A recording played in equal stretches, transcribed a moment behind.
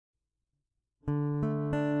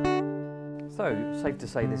So, safe to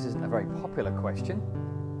say this isn't a very popular question.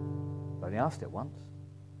 I've only asked it once.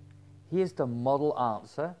 Here's the model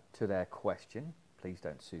answer to their question. Please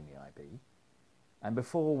don't sue me, IB. And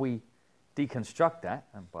before we deconstruct that,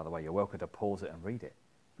 and by the way, you're welcome to pause it and read it.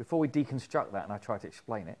 Before we deconstruct that and I try to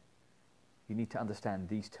explain it, you need to understand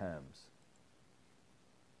these terms.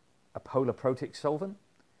 A polar protic solvent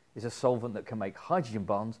is a solvent that can make hydrogen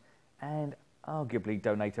bonds and arguably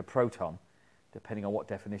donate a proton, depending on what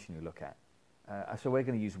definition you look at. So we're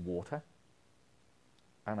going to use water.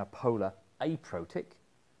 And a polar aprotic,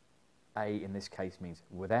 A in this case means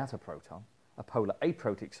without a proton, a polar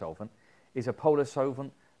aprotic solvent is a polar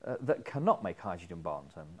solvent that cannot make hydrogen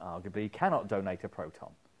bonds and arguably cannot donate a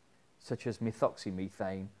proton, such as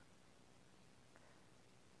methoxymethane.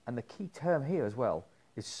 And the key term here as well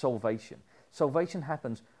is solvation. Solvation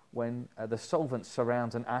happens when the solvent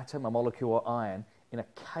surrounds an atom, a molecule or ion in a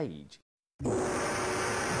cage.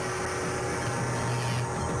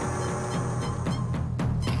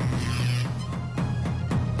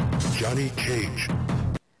 Johnny Cage.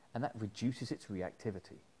 And that reduces its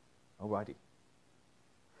reactivity. Alrighty.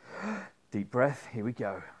 Deep breath, here we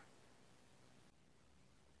go.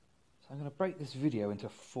 So I'm going to break this video into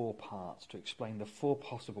 4 parts to explain the 4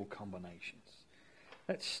 possible combinations.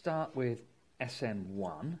 Let's start with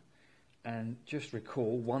Sn1 and just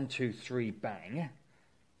recall 1, 2, 3, bang.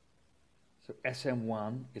 So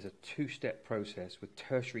Sn1 is a 2-step process with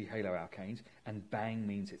tertiary haloalkanes, and bang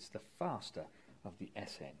means it's the faster of the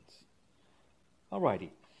SNs. Alrighty,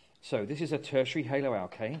 so this is a tertiary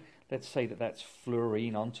haloalkane. Let's say that that's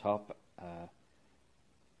fluorine on top, and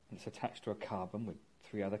it's attached to a carbon with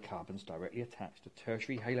 3 other carbons directly attached, a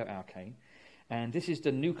tertiary haloalkane. And this is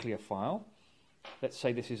the nucleophile. Let's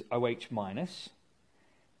say this is OH-,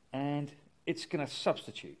 and it's going to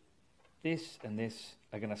substitute. This and this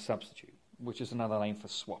are going to substitute, which is another name for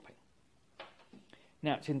swapping.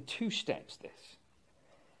 Now, it's in 2 steps, this.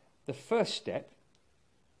 The first step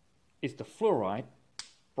is the fluoride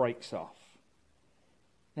breaks off.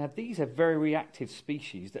 Now, these are very reactive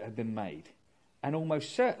species that have been made, and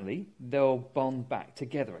almost certainly they'll bond back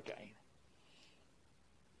together again.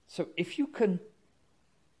 So if you can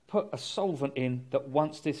put a solvent in that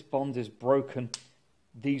once this bond is broken,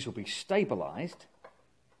 these will be stabilized,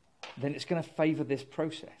 then it's going to favor this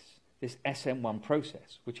process, this Sn1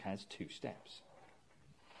 process, which has 2 steps.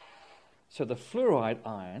 So the fluoride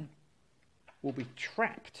ion will be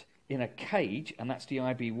trapped in a cage, and that's the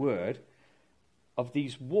IB word, of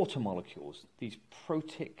these water molecules, these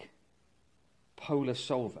protic polar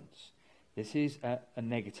solvents. This is a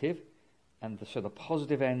negative, and so the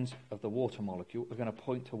positive ends of the water molecule are going to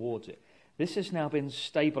point towards it. This has now been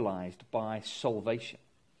stabilized by solvation.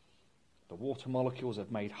 The water molecules have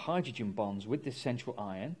made hydrogen bonds with this central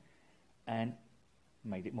ion and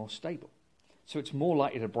made it more stable. So it's more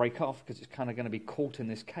likely to break off because it's kind of going to be caught in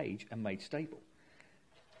this cage and made stable.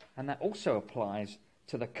 And that also applies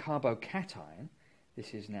to the carbocation.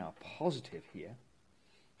 This is now positive here.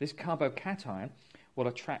 This carbocation will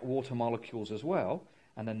attract water molecules as well,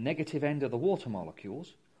 and the negative end of the water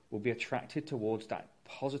molecules will be attracted towards that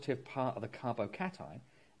positive part of the carbocation,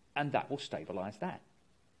 and that will stabilize that.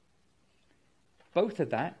 Both of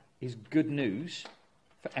that is good news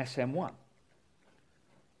for Sn1.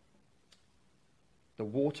 The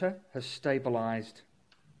water has stabilized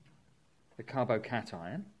the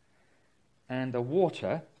carbocation, and the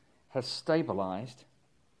water has stabilized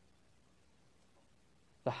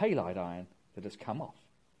the halide ion that has come off.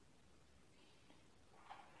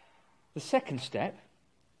 The second step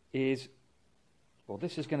is, well,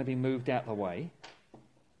 this is going to be moved out the way.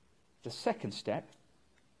 The second step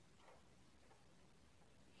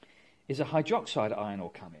is a hydroxide ion will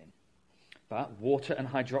come in, but water and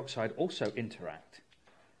hydroxide also interact.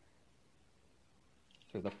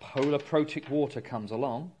 So the polar protic water comes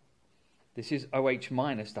along. This is OH-,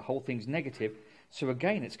 the whole thing's negative. So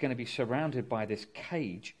again, it's going to be surrounded by this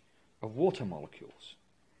cage of water molecules.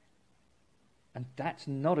 And that's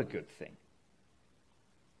not a good thing.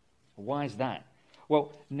 Why is that?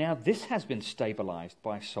 Well, now this has been stabilized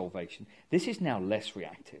by solvation. This is now less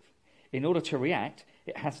reactive. In order to react,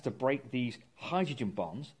 it has to break these hydrogen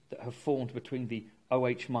bonds that have formed between the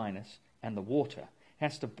OH- and the water. It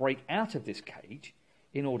has to break out of this cage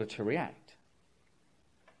in order to react.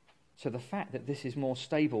 So the fact that this is more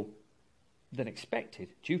stable than expected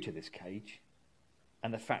due to this cage,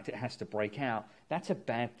 and the fact it has to break out, that's a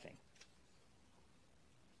bad thing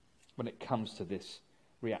when it comes to this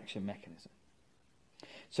reaction mechanism.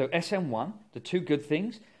 So Sn1, the 2 good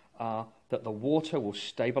things are that the water will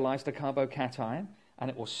stabilize the carbocation and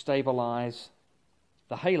it will stabilize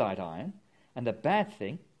the halide ion, and the bad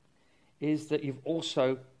thing is that you've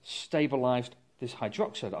also stabilized this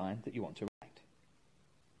hydroxide ion that you want to react.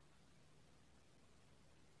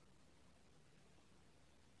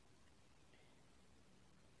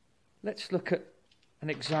 Let's look at an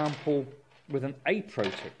example with an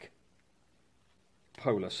aprotic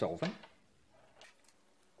polar solvent.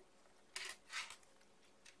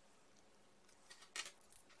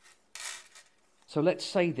 So let's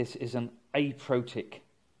say this is an aprotic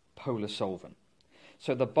polar solvent.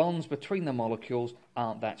 So the bonds between the molecules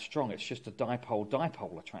aren't that strong. It's just a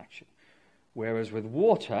dipole-dipole attraction. Whereas with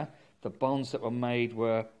water, the bonds that were made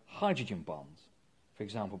were hydrogen bonds. For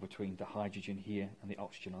example, between the hydrogen here and the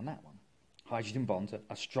oxygen on that one. Hydrogen bonds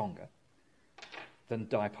are stronger than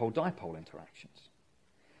dipole-dipole interactions.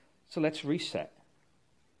 So let's reset.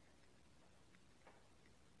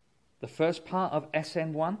 The first part of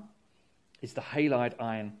Sn1 is the halide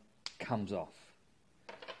ion comes off.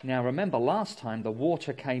 Now remember, last time the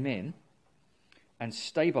water came in and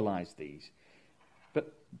stabilized these.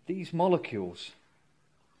 But these molecules,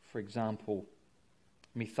 for example,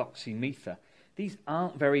 methoxymether, these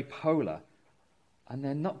aren't very polar, and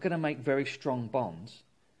they're not going to make very strong bonds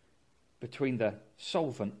between the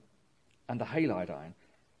solvent and the halide ion.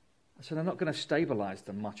 So they're not going to stabilize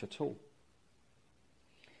them much at all.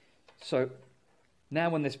 So now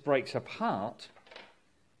when this breaks apart,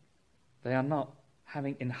 they are not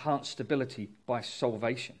having enhanced stability by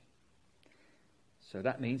solvation. So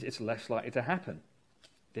that means it's less likely to happen.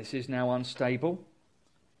 This is now unstable,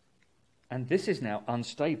 and this is now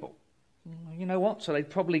unstable. You know what? So they'd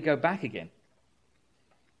probably go back again.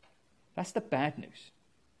 That's the bad news.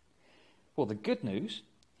 Well, the good news,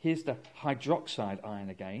 here's the hydroxide ion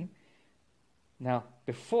again. Now,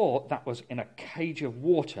 before, that was in a cage of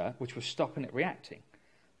water, which was stopping it reacting.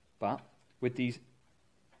 But with these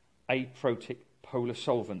aprotic polar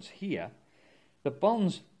solvents here, the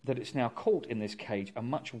bonds that it's now caught in this cage are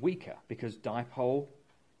much weaker because the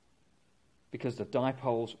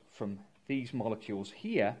dipoles from these molecules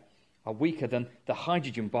here are weaker than the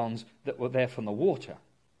hydrogen bonds that were there from the water.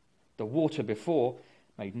 The water before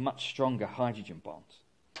made much stronger hydrogen bonds.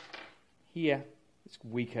 Here, it's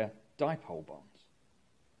weaker dipole bonds.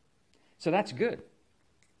 So that's good.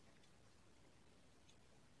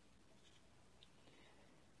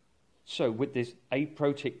 So with this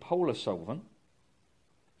aprotic polar solvent,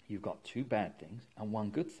 you've got two bad things and one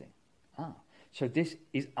good thing. So this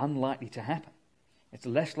is unlikely to happen. It's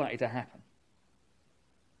less likely to happen.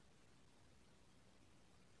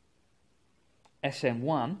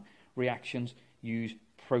 Sn1 reactions use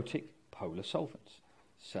protic polar solvents,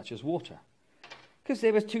 such as water. Because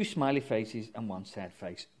there was two smiley faces and one sad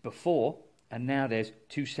face before, and now there's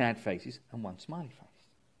two sad faces and one smiley face.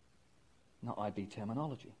 Not IB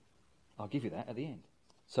terminology. I'll give you that at the end.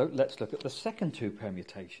 So let's look at the second two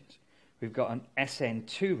permutations. We've got an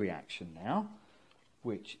Sn2 reaction now,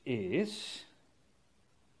 which is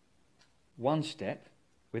one step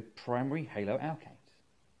with primary haloalkanes.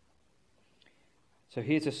 So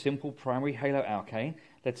here's a simple primary haloalkane.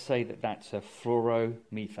 Let's say that that's a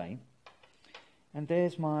fluoromethane. And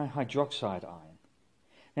there's my hydroxide ion.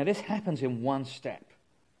 Now this happens in one step.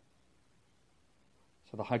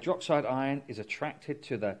 So the hydroxide ion is attracted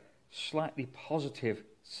to the slightly positive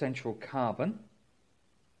central carbon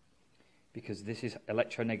because this is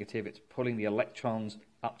electronegative. It's pulling the electrons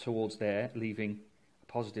up towards there, leaving a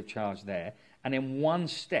positive charge there. And in one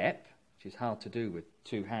step, which is hard to do with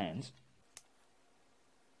two hands,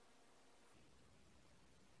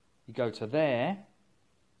 you go to there,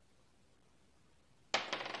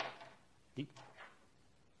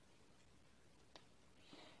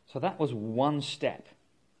 so that was one step.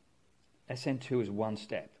 Sn2 is one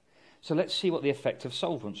step. So let's see what the effect of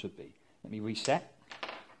solvents would be. Let me reset.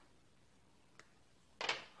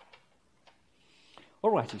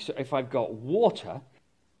 Alrighty, so if I've got water,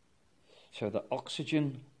 so the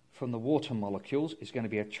oxygen from the water molecules is going to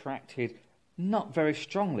be attracted not very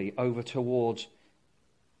strongly over towards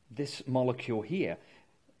this molecule here.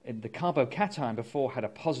 And the carbocation before had a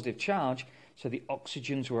positive charge, so the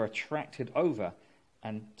oxygens were attracted over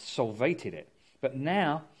and solvated it. But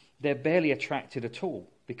now they're barely attracted at all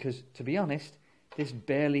because, to be honest, this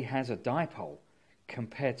barely has a dipole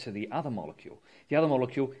compared to the other molecule. The other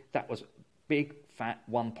molecule, that was big, fat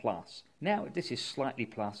 1+. Now this is slightly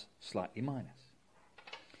plus, slightly minus.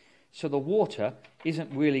 So the water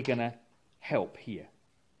isn't really going to help here.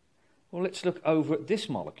 Well, let's look over at this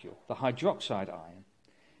molecule, the hydroxide ion.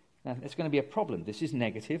 Now, there's going to be a problem. This is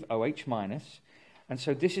negative, OH-, and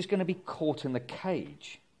so this is going to be caught in the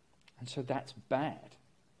cage. And so that's bad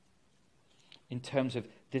in terms of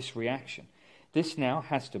this reaction. This now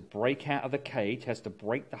has to break out of the cage, has to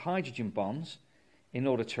break the hydrogen bonds in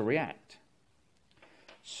order to react.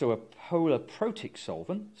 So a polar protic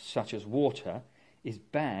solvent, such as water, is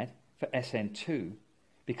bad for Sn2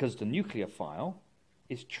 because the nucleophile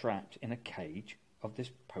is trapped in a cage of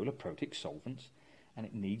this polar protic solvent, and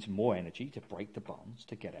it needs more energy to break the bonds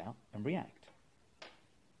to get out and react.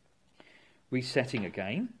 Resetting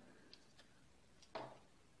again.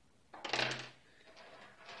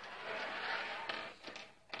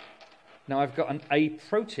 Now I've got an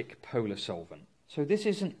aprotic polar solvent. So this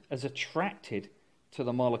isn't as attracted to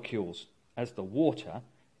the molecules as the water.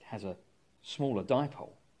 It has a smaller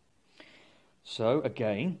dipole. So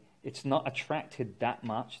again, it's not attracted that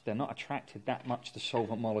much. They're not attracted that much, the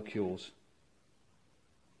solvent molecules,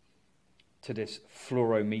 to this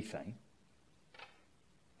fluoromethane.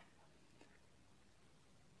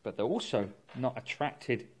 But they're also not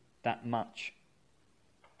attracted that much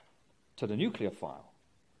to the nucleophile,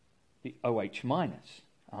 the OH minus.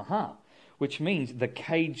 Which means the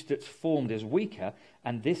cage that's formed is weaker,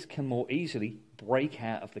 and this can more easily break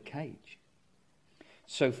out of the cage.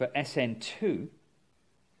 So for Sn2,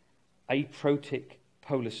 aprotic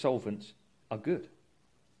polar solvents are good.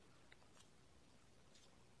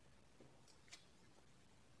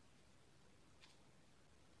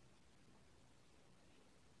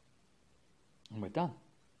 And we're done.